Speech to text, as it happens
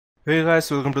Hey guys,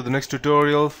 welcome to the next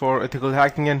tutorial for ethical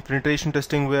hacking and penetration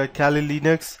testing via Kali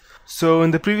Linux. So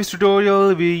in the previous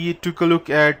tutorial we took a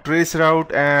look at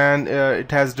traceroute and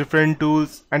it has different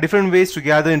tools and different ways to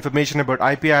gather information about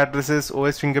IP addresses,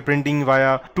 OS fingerprinting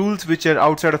via tools which are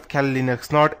outside of Kali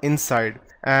Linux, not inside.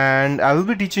 And I will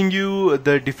be teaching you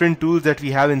the different tools that we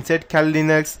have inside Kali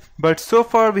Linux. But so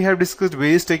far we have discussed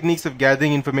various techniques of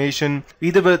gathering information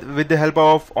either with the help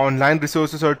of online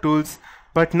resources or tools.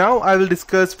 But now I will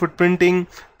discuss footprinting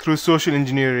through social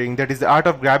engineering, that is the art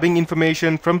of grabbing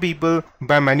information from people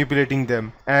by manipulating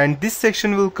them. And this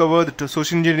section will cover the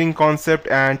social engineering concept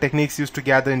and techniques used to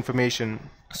gather information.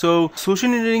 So, social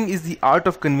engineering is the art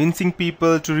of convincing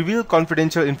people to reveal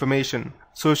confidential information.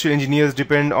 Social engineers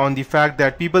depend on the fact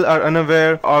that people are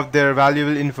unaware of their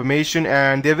valuable information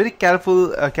and they are very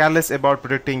careless about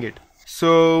protecting it.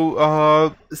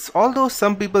 So, although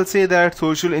some people say that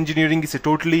social engineering is a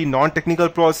totally non-technical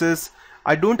process,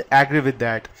 I don't agree with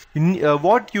that.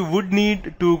 What you would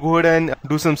need to go ahead and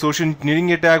do some social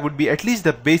engineering attack would be at least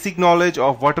the basic knowledge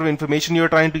of whatever information you're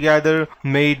trying to gather,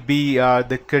 may it be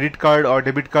the credit card or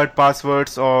debit card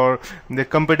passwords or the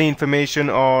company information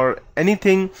or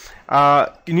anything.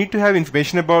 You need to have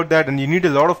information about that, and you need a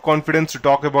lot of confidence to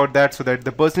talk about that so that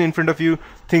the person in front of you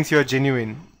thinks you're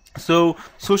genuine. So,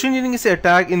 social engineering is an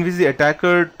attack in which the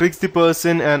attacker tricks the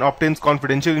person and obtains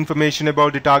confidential information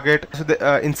about the target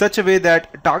in such a way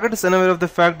that target is unaware of the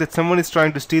fact that someone is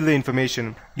trying to steal the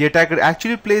information. The attacker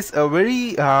actually plays a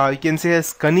very, you can say, a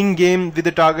cunning game with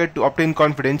the target to obtain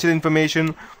confidential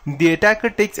information. The attacker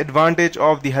takes advantage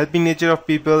of the helping nature of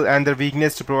people and their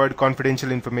weakness to provide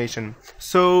confidential information.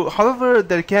 So, however,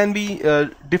 there can be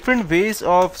different ways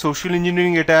of social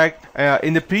engineering attack.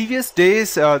 In the previous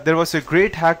days, there was a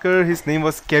great hacker. His name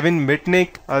was Kevin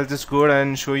Mitnick. I'll just go ahead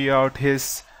and show you out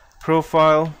his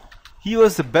profile. He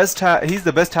was the best. He's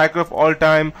the best hacker of all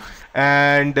time,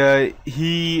 and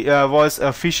he was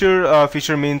a phisher.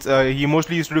 Phisher means he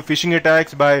mostly used to do phishing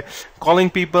attacks by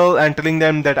calling people and telling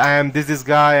them that I am this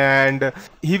guy, and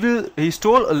he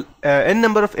stole n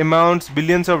number of amounts,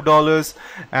 billions of dollars,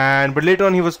 but later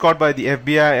on he was caught by the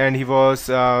FBI and he was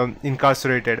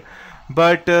incarcerated.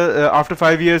 But after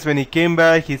 5 years, when he came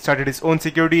back, he started his own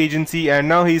security agency, and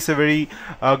now he's a very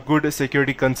good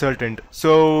security consultant.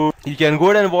 So you can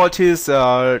go ahead and watch his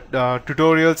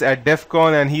tutorials at DEF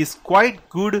CON, and he's quite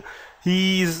good.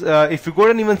 He's if you go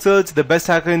and even search the best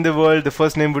hacker in the world, the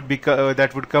first name would be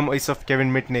that would come is of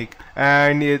Kevin Mitnick,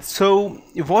 and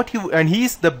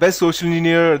he's the best social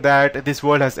engineer that this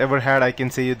world has ever had. I can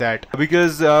say you that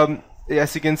because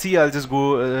as you can see, I'll just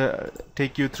go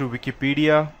take you through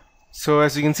Wikipedia. So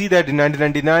as you can see that in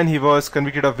 1999 he was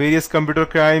convicted of various computer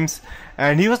crimes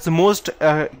and he was the most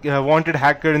wanted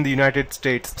hacker in the United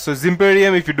States. So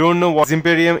Zimperium, if you don't know what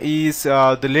Zimperium is,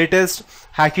 the latest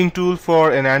hacking tool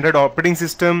for an Android operating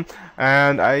system,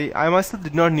 and I myself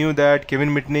did not knew that Kevin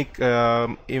Mitnick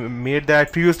made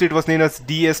that. Previously it was named as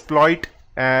DSploit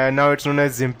and now it's known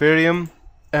as Zimperium.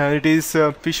 And it is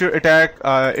a phisher attack.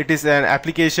 It is an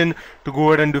application to go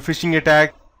ahead and do phishing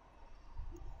attack.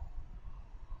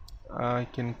 I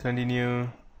can continue.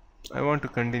 I want to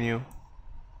continue.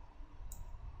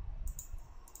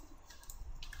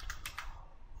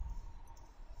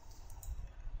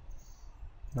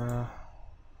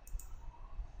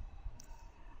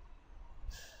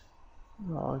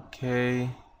 Okay.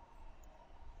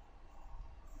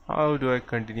 How do I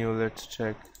continue? Let's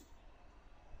check.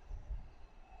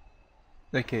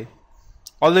 Okay.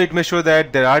 Although it may show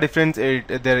that there are differences,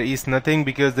 there is nothing,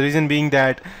 because the reason being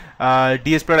that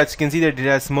DSploit, as you can see, that it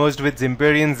has merged with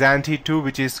Zimperium Xanthi 2,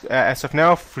 which is as of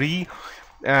now free,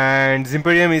 and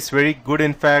Zimperium is very good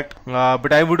in fact,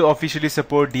 but I would officially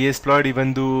support DSploit,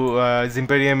 even though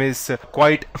Zimperium is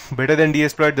quite better than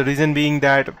DSploit. The reason being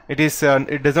that it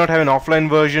does not have an offline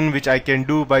version, which I can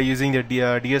do by using the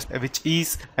DS, which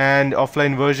is an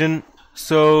offline version.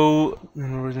 So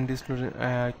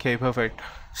okay, perfect.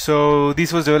 So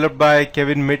this was developed by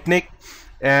Kevin Mitnick,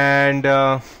 and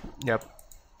yep.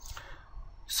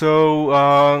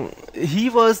 So he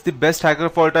was the best hacker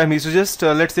of all time. He used to just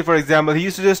let's say for example, he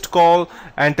used to just call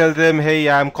and tell them, hey,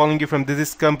 I'm calling you from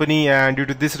this company, and due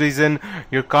to this reason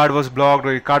your card was blocked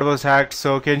or your card was hacked,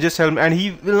 so can you just help me? And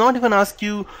he will not even ask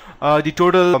you the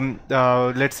total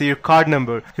let's say your card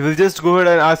number. He will just go ahead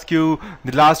and ask you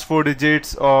the last 4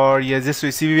 digits or just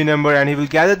your CVV number, and he will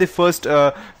gather the first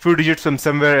few digits from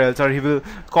somewhere else, or he will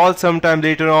call sometime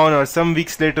later on or some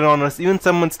weeks later on or even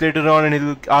some months later on, and he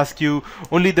will ask you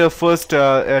only the first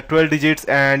 12 digits,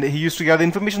 and he used to gather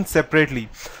information separately.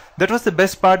 That was the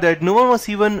best part, that no one was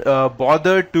even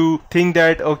bothered to think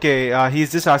that okay,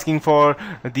 he's just asking for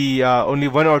the only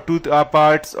one or two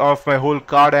parts of my whole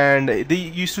card, and they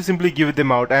used to simply give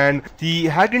them out. And he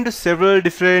hacked into several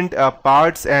different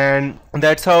parts, and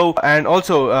that's how. And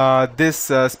also this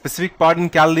specific part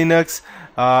in Kali Linux,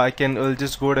 I'll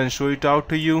just go ahead and show it out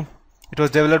to you. It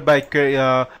was developed by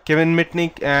Kevin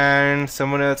Mitnick and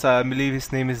someone else. I believe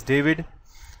his name is David.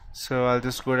 So I'll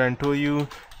just go ahead and show you.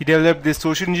 He developed this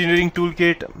social engineering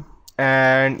toolkit,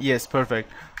 and yes,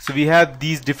 perfect. So we have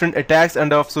these different attacks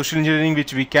under social engineering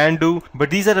which we can do, but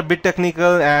these are a bit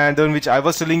technical, and the one which I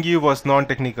was telling you was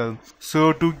non-technical.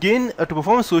 So to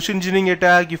perform a social engineering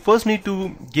attack, you first need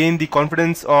to gain the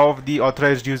confidence of the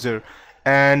authorized user,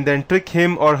 and then trick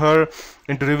him or her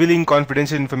into revealing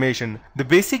confidential information. The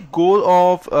basic goal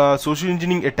of social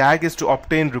engineering attack is to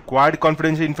obtain required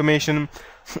confidential information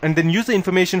and then use the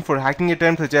information for hacking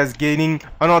attempts such as gaining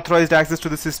unauthorized access to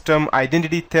the system,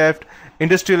 identity theft,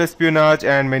 industrial espionage,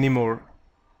 and many more.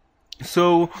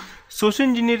 So social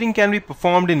engineering can be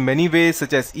performed in many ways,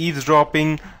 such as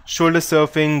eavesdropping, shoulder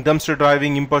surfing, dumpster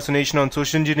driving, impersonation on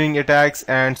social engineering attacks,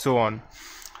 and so on.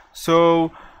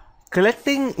 So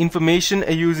collecting information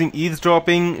using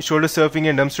eavesdropping, shoulder surfing,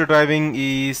 and dumpster driving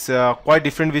is quite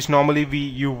different, which normally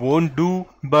you won't do,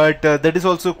 but that is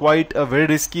also quite very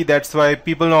risky. That's why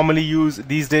people normally use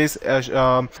these days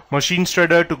machine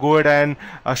shredder to go ahead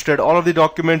and shred all of the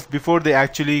documents before they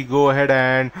actually go ahead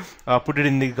and put it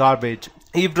in the garbage.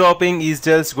 Eavesdropping is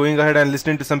just going ahead and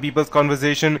listening to some people's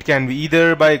conversation. It can be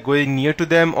either by going near to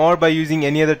them or by using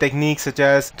any other techniques such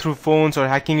as through phones or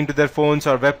hacking into their phones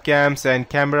or webcams and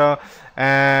camera.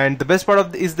 And the best part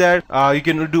of is that you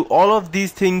can do all of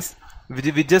these things with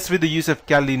the use of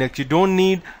Kali Linux. You don't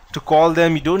need to call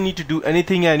them, you don't need to do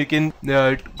anything, and you can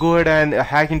go ahead and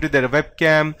hack into their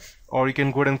webcam, or you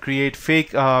can go ahead and create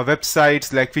fake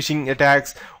websites like phishing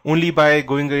attacks only by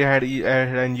going ahead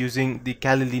and using the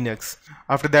Kali Linux.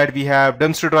 After that, we have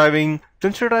dumpster driving.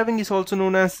 Dumpster driving is also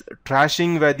known as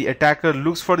trashing, where the attacker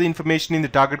looks for the information in the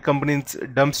target company's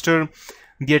dumpster.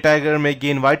 The attacker may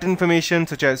gain vital information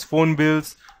such as phone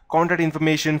bills, contact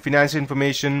information, financial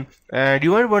information. And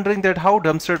you are wondering that how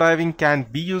dumpster diving can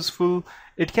be useful.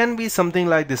 It can be something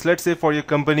like this. Let's say for your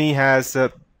company has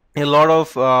a lot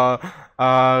of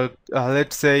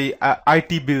let's say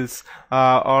IT bills,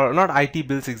 or not IT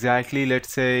bills exactly.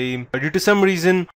 Let's say due to some reason